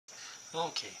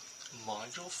Okay,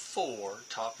 Module 4,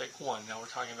 Topic 1. Now we're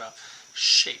talking about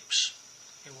shapes,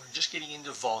 and we're just getting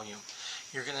into volume.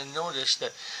 You're going to notice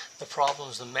that the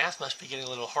problems, the math must be getting a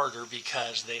little harder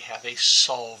because they have a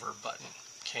solver button,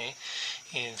 okay?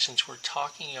 And since we're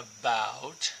talking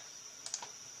about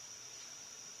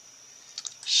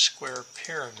square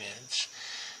pyramids,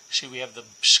 see we have the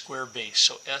square base,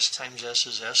 so s times s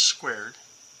is s squared,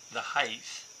 the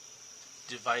height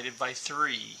divided by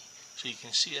 3. So you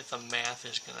can see that the math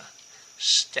is going to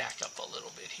stack up a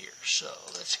little bit here. So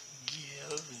let's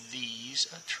give these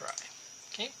a try.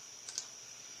 Okay.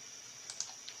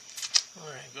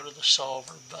 Alright, go to the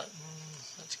solver button.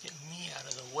 Let's get me out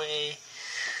of the way.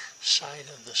 Side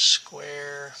of the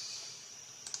square.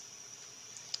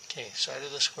 Okay, side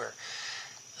of the square.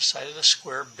 The side of the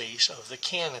square base of the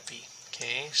canopy.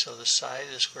 Okay, so the side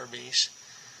of the square base,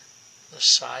 the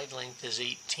side length is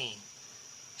 18.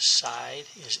 Side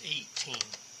is 18.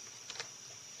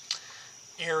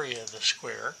 Area of the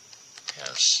square,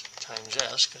 s times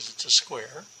s, because it's a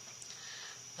square.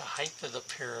 The height of the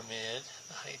pyramid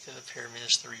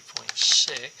is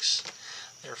 3.6.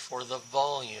 Therefore, the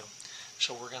volume.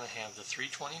 So we're going to have the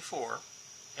 324,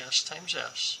 s times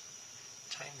s,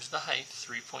 times the height,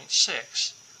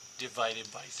 3.6,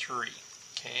 divided by 3.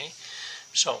 Okay?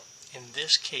 So, in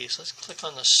this case, let's click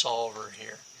on the solver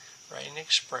here. Write an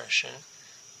expression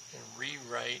and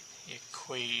rewrite the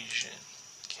equation.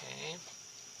 Okay?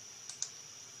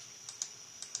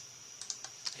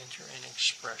 Enter an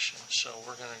expression. So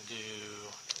we're going to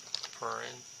do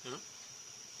parenthesis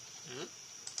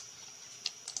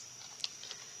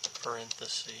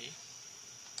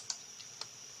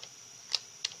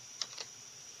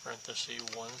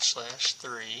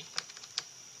 1/3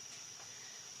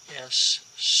 s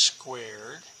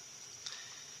squared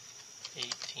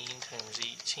 18 times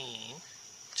 18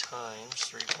 times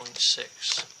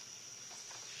 3.6.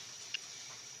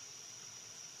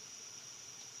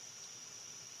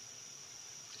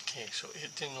 Okay, so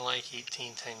it didn't like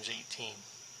 18 times 18.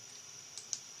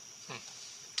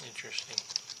 Interesting.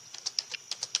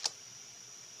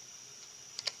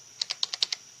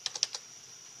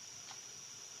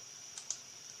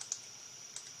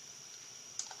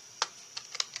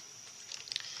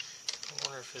 I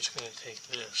wonder if it's going to take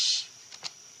this.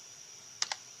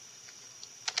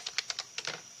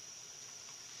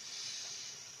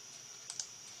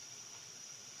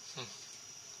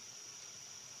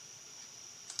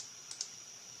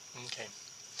 Okay,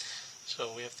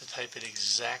 so we have to type it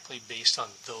exactly based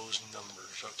on those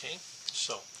numbers, okay?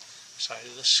 So, side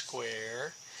of the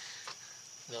square,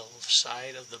 the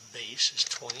side of the base is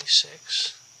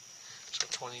 26, so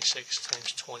 26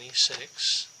 times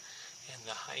 26, and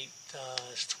the height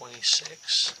is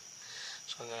 26,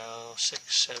 so now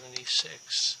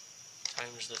 676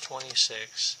 times the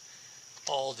 26,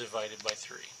 all divided by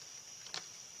 3.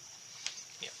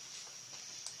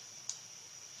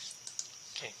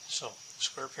 Okay, so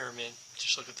square pyramid,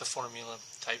 just look at the formula,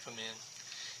 type them in,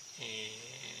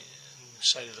 and the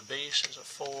side of the base is a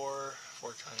 4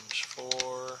 times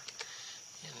 4,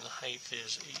 and the height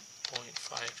is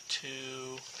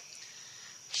 8.52,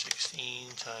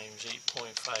 16 times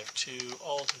 8.52,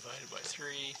 all divided by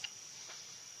 3.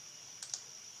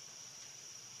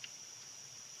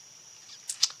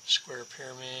 Square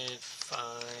pyramid, 5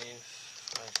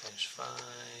 times 5,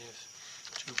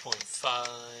 2.5,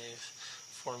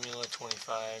 formula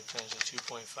 25 times the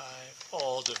 2.5,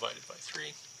 all divided by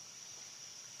 3.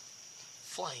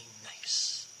 Flying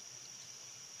nice.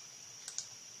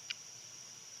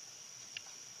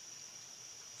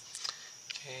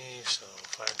 Okay, so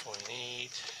 5.8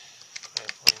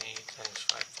 times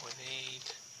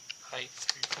 5.8, height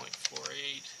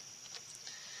 3.48,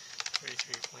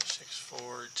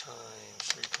 33.64 times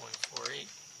 3.48,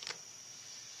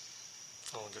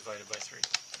 all divided by 3.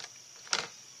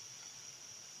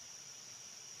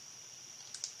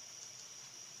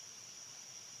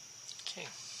 Okay,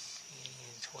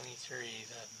 and 23,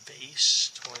 the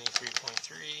base,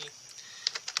 23.3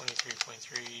 times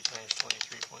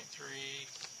 23.3,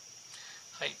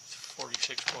 height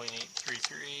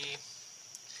 46.833,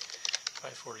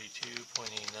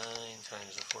 542.89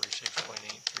 times the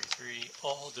 46.833,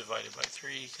 all divided by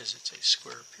 3 because it's a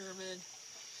square pyramid.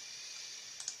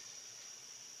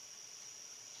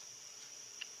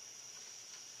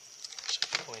 Six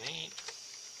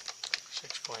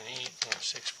point eight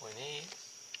times 6.8,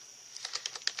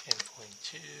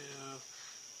 10.2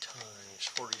 times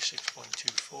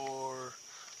 46.24,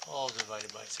 all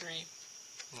divided by 3.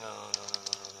 No,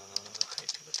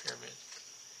 height of the pyramid.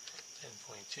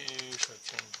 10.2, so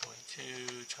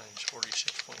 10.2 times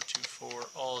 46.24,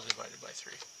 all divided by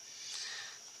 3.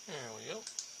 There we go.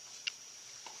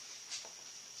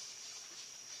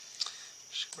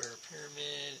 Square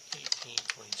pyramid,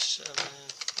 18.7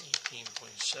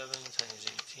 times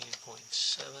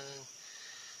 18.7,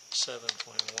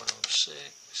 7.106,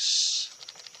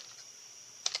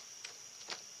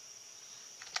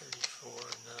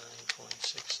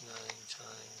 34,9.69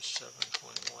 times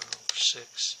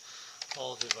 7.106,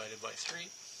 all divided by 3.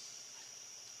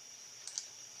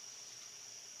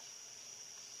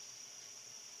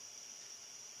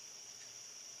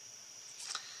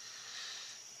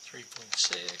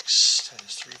 3.6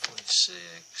 times 3.6,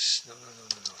 no.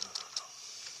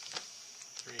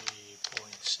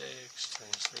 3.6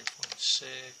 times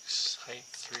 3.6, height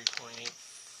 3.852,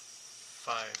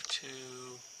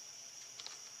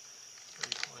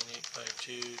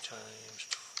 3.852 times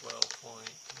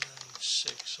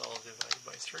 12.96, all divided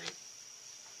by 3.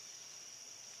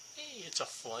 Hey, it's a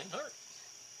flying heart.